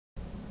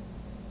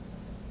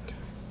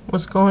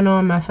What's going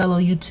on, my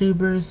fellow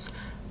YouTubers?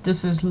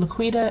 This is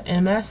Laquita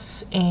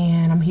MS,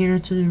 and I'm here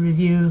to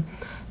review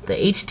the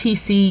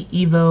HTC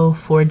Evo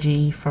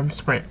 4G from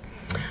Sprint.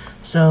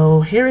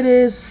 So here it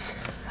is.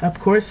 Of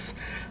course,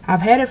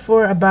 I've had it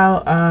for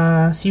about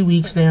a few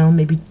weeks now,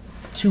 maybe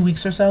 2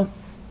 weeks or so.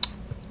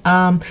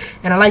 And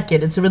I like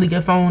it. It's a really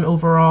good phone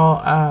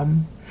overall.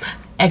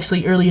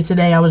 Actually, earlier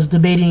today, I was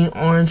debating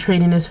on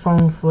trading this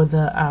phone for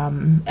the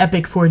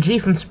Epic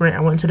 4G from Sprint. I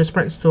went to the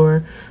Sprint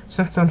store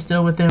since I'm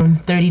still within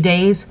 30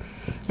 days.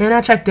 And I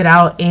checked it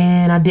out,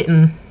 and I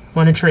didn't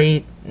want to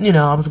trade. You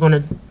know, I was going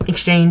to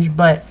exchange,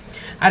 but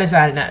I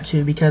decided not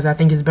to because I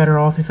think it's better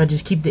off if I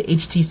just keep the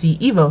HTC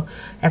Evo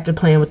after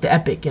playing with the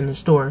Epic in the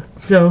store.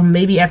 So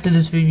maybe after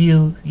this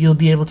review, you'll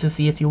be able to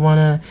see if you want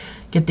to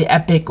get the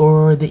Epic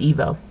or the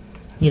Evo.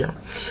 You know,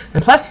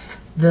 and plus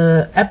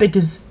the Epic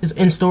is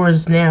in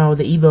stores now.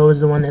 The Evo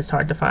is the one that's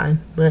hard to find,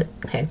 but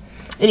hey.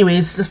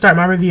 Anyways, to start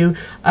my review,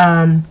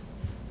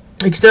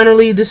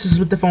 externally, this is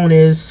what the phone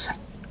is.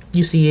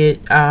 You see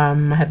it. I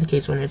have the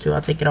case on here too.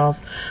 I'll take it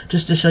off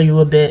just to show you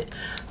a bit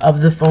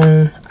of the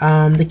phone.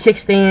 The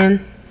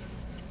kickstand,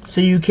 so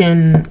you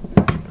can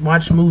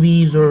watch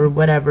movies or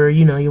whatever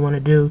you want to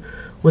do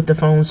with the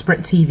phone,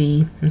 Sprint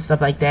TV and stuff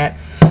like that.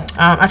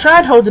 I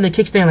tried holding the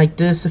kickstand like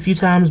this a few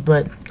times,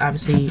 but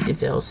obviously it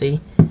fails. See,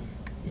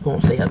 it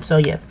won't stay up. So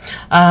yeah,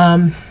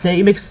 the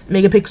 8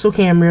 megapixel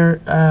camera,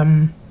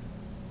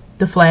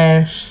 the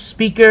flash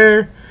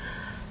speaker.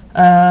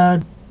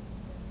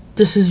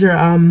 This is your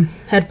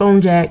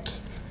headphone jack,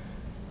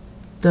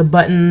 the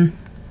button,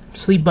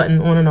 sleep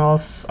button on and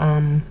off,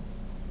 and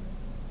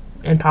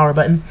power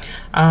button,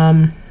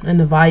 and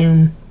the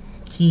volume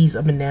keys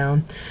up and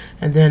down,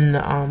 and then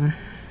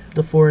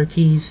the 4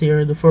 keys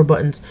here, the 4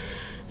 buttons.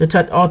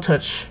 The all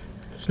touch.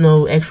 There's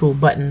no actual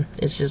button.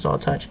 It's just all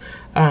touch.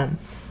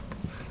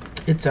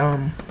 It's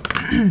the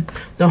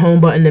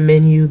home button, the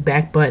menu,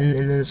 back button,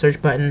 and then the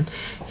search button.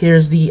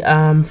 Here's the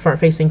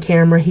front-facing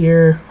camera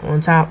here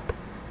on top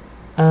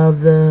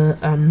of the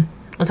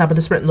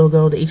Sprint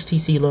logo, the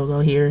HTC logo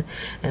here,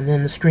 and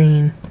then the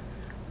screen.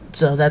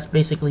 So that's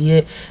basically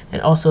it.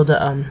 And also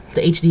the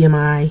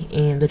HDMI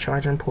and the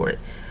charging port.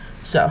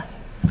 So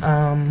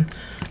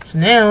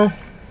now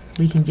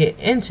we can get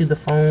into the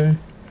phone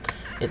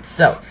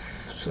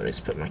itself. So let's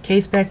put my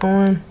case back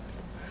on.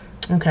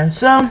 Okay,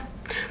 so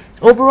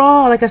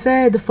overall, like I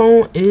said, the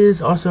phone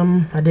is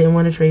awesome. I didn't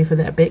want to trade for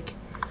the Epic.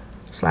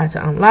 Slide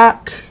to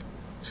unlock,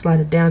 slide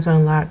it down to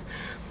unlock.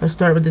 Let's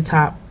start with the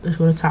top. Let's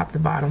go to top to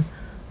bottom.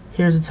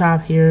 Here's the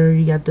top. Here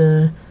you got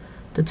the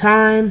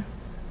time,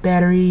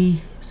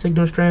 battery,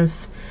 signal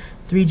strength,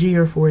 3G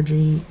or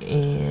 4G,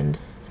 and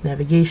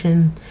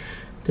navigation.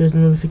 There's the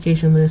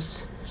notification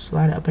list.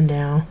 Slide it up and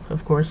down,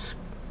 of course.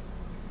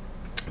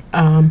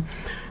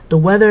 The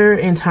weather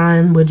and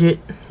time widget,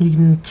 you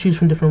can choose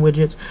from different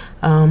widgets.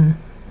 And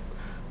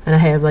I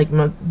have like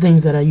my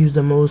things that I use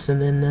the most,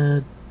 and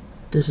then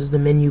this is the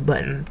menu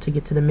button to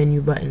get to the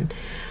menu button.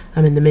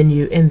 I'm in the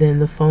menu, and then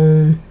the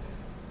phone,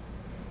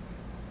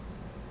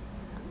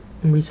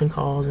 recent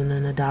calls, and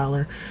then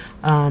 $1.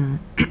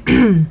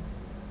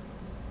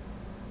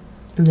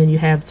 And then you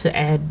have to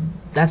add.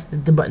 That's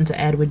the button to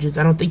add widgets.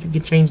 I don't think you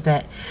can change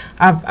that.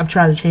 I've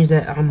tried to change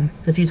that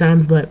a few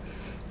times, but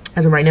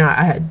as of right now,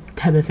 I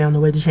haven't found a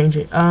way to change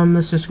it.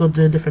 Let's just go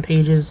to different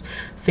pages.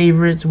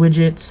 Favorites,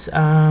 widgets,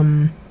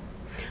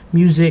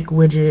 music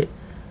widget,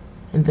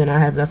 and then I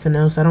have nothing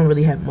else. I don't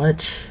really have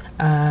much.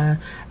 I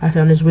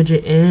found this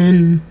widget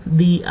in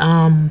the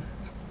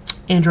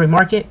Android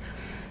market.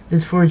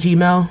 This is for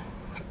Gmail.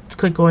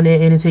 Click on it,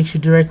 and it takes you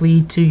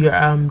directly to your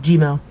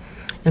Gmail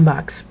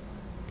inbox.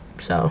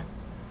 So,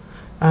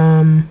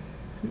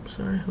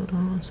 sorry, hold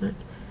on one sec.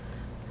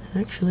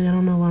 Actually, I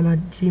don't know why my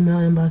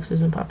Gmail inbox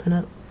isn't popping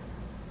up.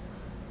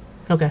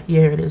 Okay, yeah,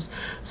 here it is.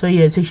 So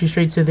yeah, it takes you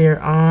straight to there.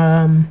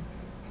 And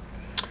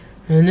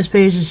this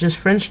page is just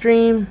friend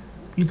stream.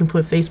 You can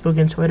put Facebook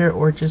and Twitter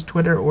or just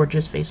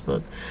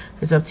Facebook.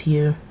 It's up to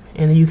you.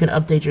 And then you can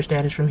update your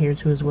status from here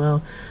too as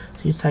well.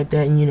 So you just type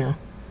that, and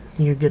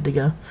you're good to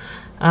go.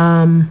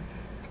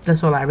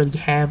 That's all I really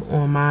have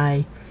on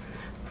my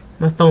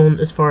phone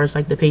as far as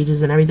like the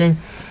pages and everything.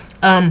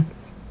 I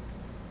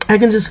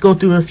can just go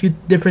through a few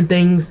different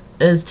things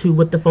as to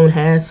what the phone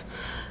has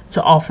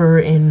to offer,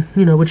 and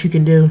what you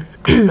can do.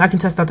 I can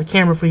test out the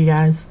camera for you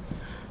guys.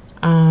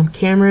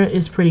 Camera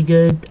is pretty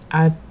good.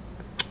 I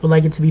would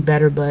like it to be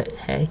better, but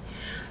hey.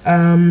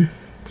 So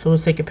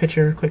let's take a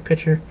quick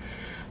picture,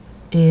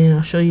 and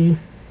I'll show you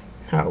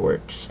how it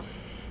works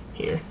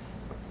here.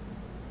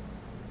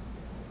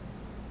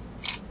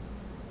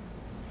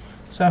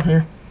 So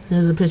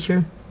here's a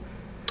picture.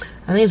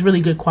 I think it's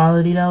really good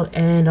quality though,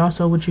 and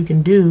also what you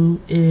can do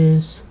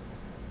is,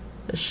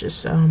 let's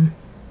just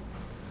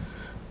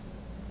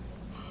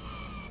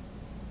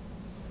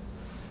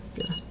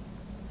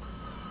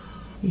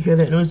you hear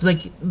that noise?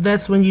 Like,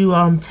 that's when you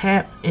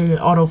tap and it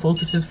auto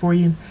focuses for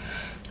you.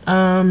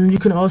 You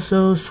can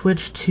also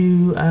switch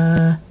to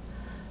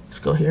let's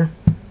go here.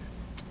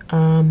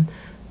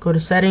 Go to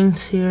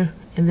settings here,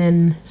 and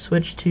then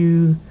switch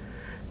to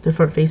the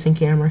front facing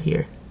camera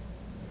here.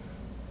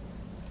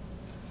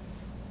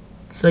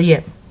 So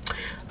yeah,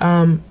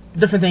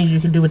 different things you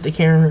can do with the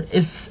camera.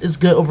 It's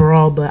good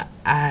overall, but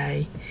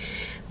I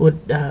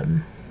would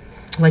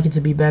like it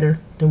to be better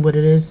than what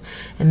it is.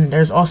 And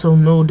there's also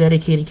no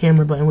dedicated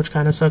camera button, which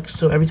kind of sucks.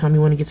 So every time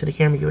you want to get to the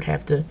camera, you would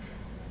have to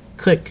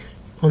click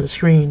on the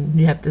screen.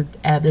 You have to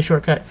add the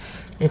shortcut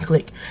and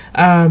click.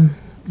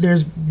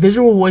 There's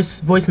visual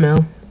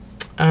voicemail.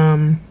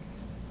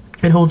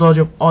 It holds all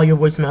your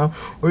voicemail,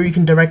 or you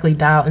can directly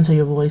dial into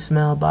your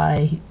voicemail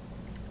by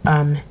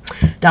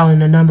dialing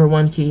the number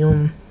 1 key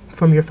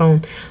from your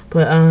phone.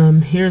 But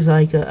here's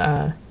like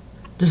a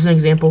just an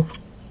example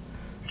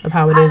of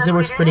how it is. It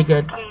works pretty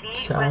good.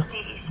 So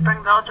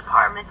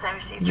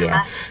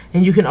yeah,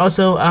 and you can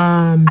also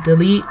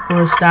delete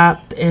or stop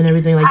and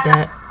everything like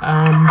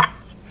that.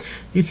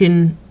 You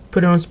can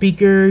put it on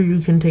speaker,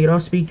 you can take it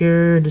off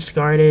speaker,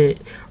 discard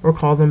it, or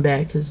call them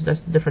back, because that's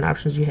the different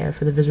options you have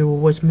for the visual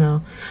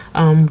voicemail.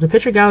 The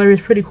picture gallery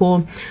is pretty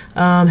cool.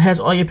 Has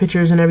all your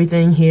pictures and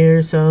everything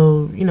here,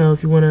 so you know,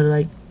 if you want to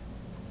like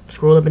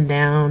scroll up and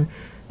down,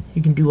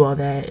 you can do all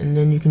that, and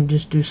then you can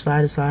just do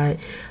slide to slide.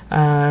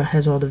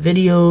 Has all the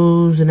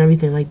videos and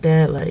everything like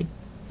that, like,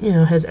 you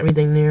know, has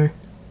everything there.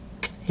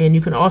 And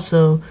you can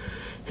also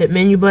hit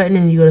menu button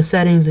and you go to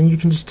settings, and you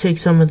can just take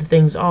some of the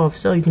things off.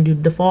 So you can do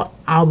default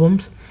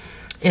albums,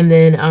 and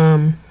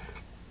then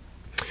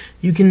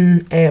you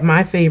can add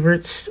my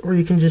favorites, or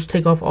you can just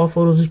take off all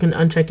photos. You can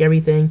uncheck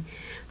everything,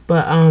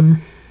 but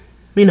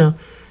you know,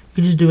 you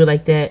can just do it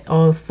like that,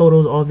 all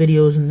photos, all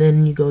videos, and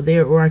then you go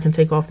there. Or I can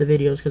take off the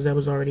videos because that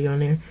was already on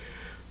there.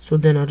 So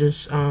then I'll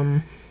just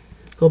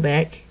go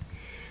back,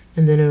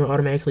 and then it'll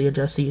automatically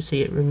adjust so you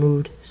see it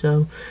removed.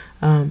 So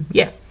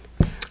yeah.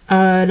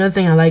 Another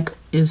thing I like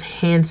is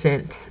hand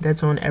sent.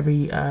 That's on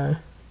every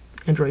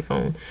Android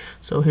phone.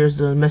 So here's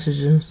the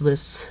messages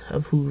list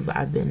of who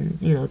I've been,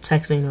 you know,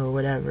 texting or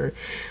whatever.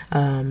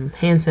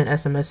 Hand sent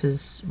SMS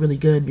is really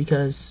good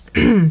because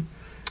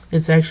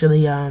it's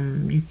actually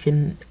you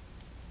can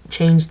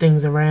change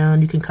things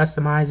around, you can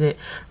customize it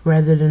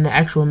rather than the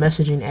actual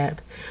messaging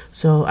app.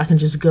 So I can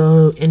just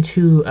go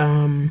into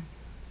a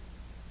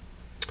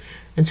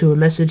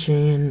message,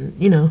 and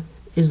you know,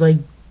 it's like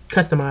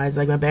customized.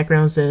 Like my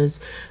background says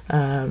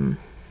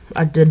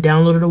I did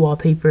downloaded the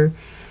wallpaper,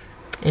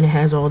 and it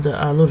has all the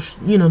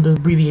little, you know, the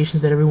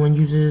abbreviations that everyone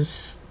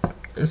uses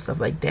and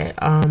stuff like that.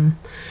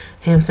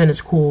 Handsend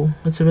is cool.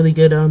 It's a really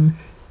good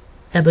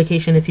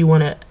application if you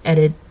want to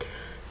edit,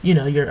 you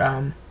know,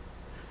 your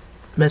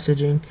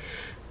messaging.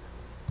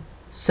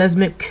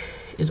 Seismic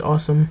is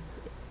awesome.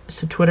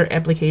 It's a Twitter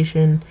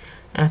application,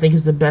 and I think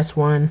it's the best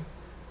one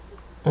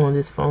on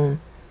this phone.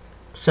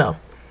 So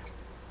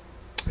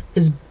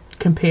it's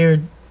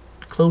compared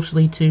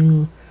closely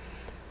to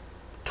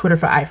Twitter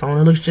for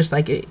iPhone. It looks just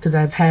like it because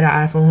I've had an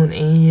iPhone,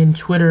 and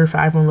Twitter for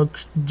iPhone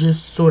looks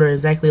just sort of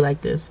exactly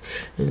like this.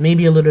 It's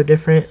maybe a little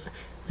different.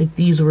 Like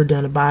these were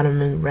down the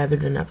bottom and rather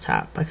than up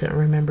top. I couldn't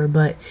remember,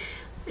 but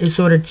it's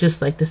sort of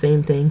just like the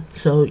same thing.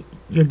 So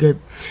you're good.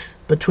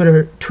 But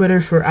Twitter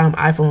for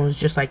iPhone is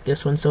just like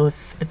this one. So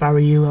if I were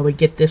you, I would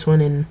get this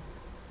one and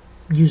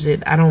use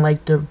it. I don't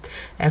like the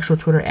actual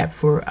Twitter app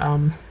for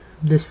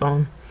this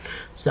phone.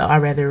 So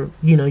I'd rather,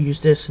 you know, use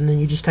this, and then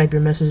you just type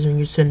your message and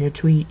you send your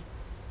tweet.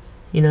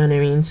 You know what I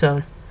mean?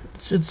 So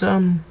it's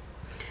a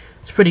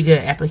pretty good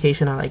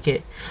application. I like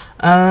it.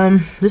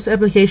 This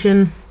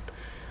application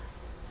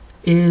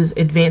is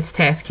Advanced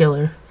Task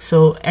Killer.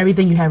 So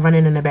everything you have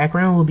running in the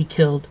background will be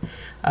killed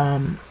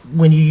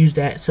when you use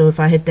that. So if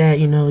I hit that,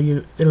 you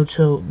know, it'll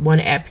show one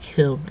app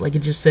killed. Like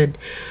it just said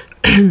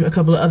a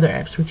couple of other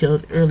apps were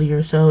killed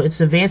earlier. So it's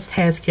Advanced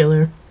Task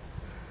Killer,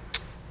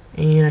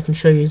 and I can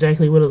show you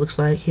exactly what it looks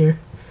like here.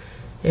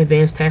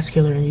 Advanced Task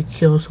Killer, and you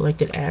kill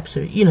selected apps,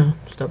 or you know,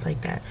 stuff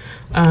like that.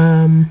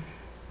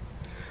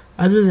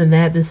 Other than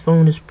that, this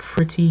phone is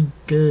pretty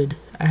good.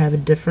 I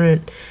have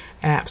different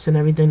apps and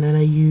everything that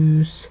I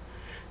use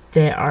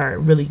that are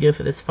really good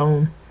for this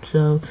phone.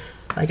 So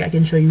like I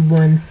can show you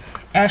one,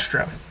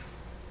 Astro.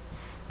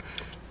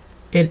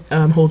 It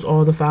holds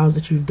all the files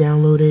that you've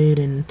downloaded,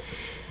 and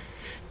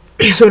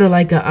it's sort of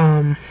like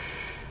a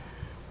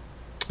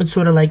it's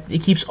sort of like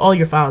it keeps all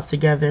your files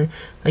together.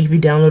 Like if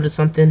you downloaded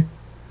something,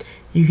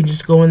 you can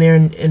just go in there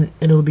and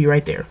it'll be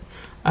right there.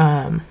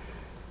 Let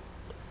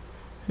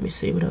me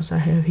see what else I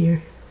have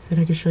here that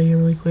I can show you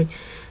really quick.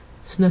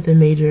 It's nothing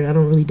major. I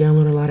don't really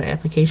download a lot of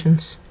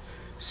applications.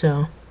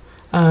 So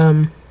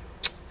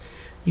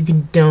you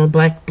can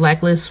download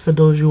blacklist for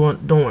those you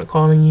don't want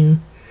calling you.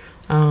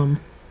 You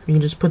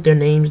can just put their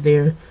names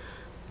there.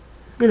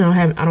 You know,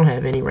 I don't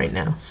have any right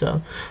now.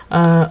 So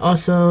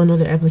also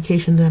another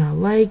application that I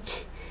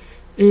like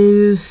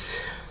is,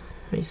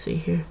 let me see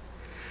here,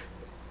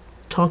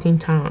 Talking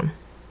Tom.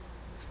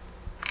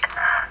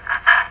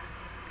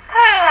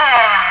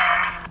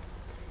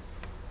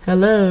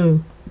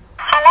 Hello.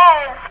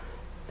 Hello.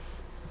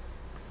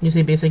 You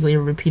see, basically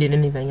repeated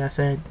anything I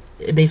said.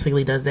 It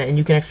basically does that, and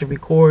you can actually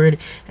record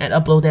and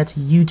upload that to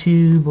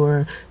YouTube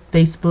or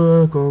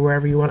Facebook or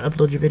wherever you want to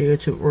upload your video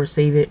to, or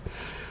save it.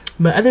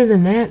 But other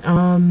than that,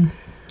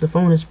 the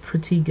phone is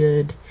pretty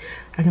good.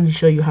 I can just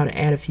show you how to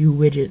add a few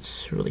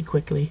widgets really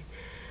quickly.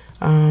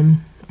 I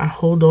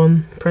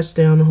press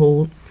down and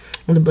hold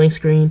on the blank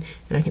screen,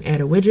 and I can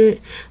add a widget.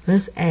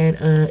 Let's add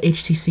a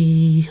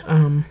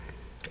HTC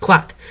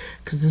clock,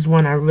 because this is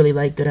one I really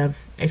like that I've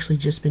actually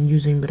just been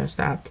using, but I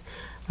stopped.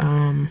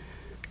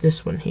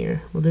 This one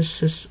here. Well, let's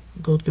just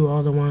go through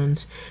all the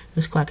ones.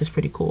 This clock is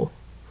pretty cool.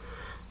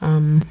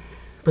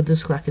 But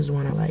this clock is the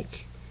one I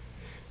like.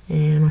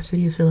 And my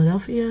city is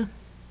Philadelphia.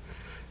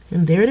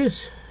 And there it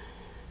is.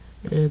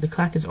 The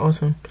clock is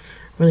awesome.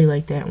 Really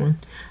like that one.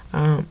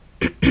 I'm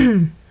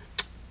going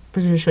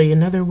to show you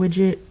another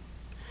widget.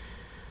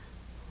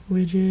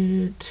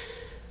 And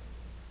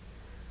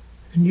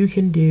you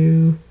can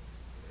do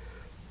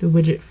the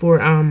widget for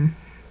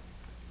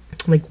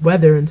like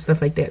weather and stuff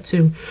like that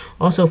too.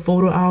 Also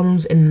photo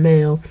albums and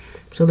mail.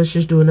 So let's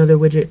just do another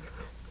widget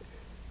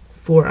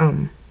for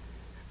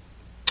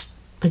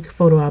like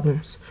photo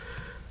albums.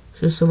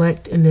 So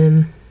select and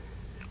then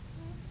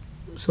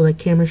select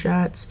camera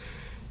shots,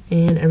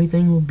 and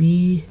everything will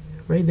be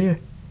right there.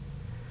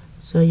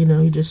 So you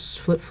know, you just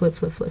flip,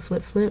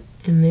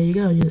 and there you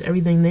go. You have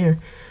everything there.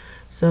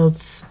 So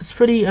it's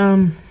pretty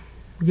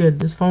good.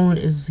 This phone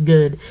is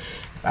good.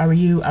 If I were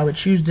you, I would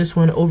choose this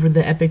one over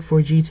the Epic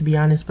 4G, to be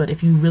honest. But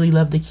if you really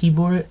love the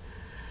keyboard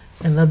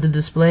and love the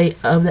display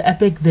of the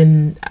Epic,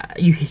 then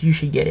you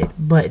should get it.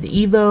 But the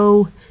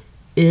Evo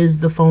is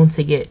the phone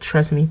to get,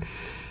 trust me.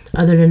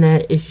 Other than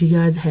that, if you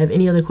guys have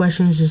any other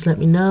questions, just let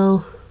me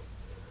know.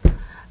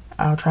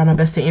 I'll try my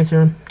best to answer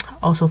them.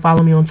 Also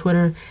follow me on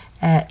Twitter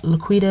at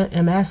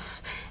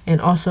LaquitaMS,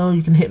 and also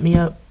you can hit me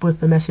up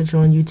with a message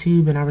on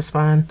YouTube and I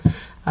respond.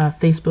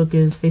 Facebook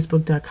is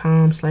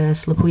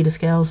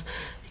facebook.com/LaquitaScales.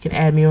 You can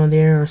add me on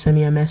there or send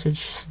me a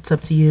message. It's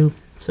up to you.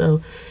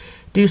 So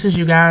deuces,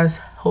 you guys.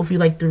 Hope you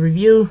liked the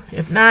review.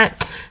 If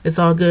not, it's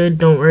all good.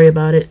 Don't worry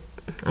about it.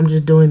 I'm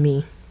just doing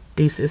me.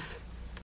 Deuces.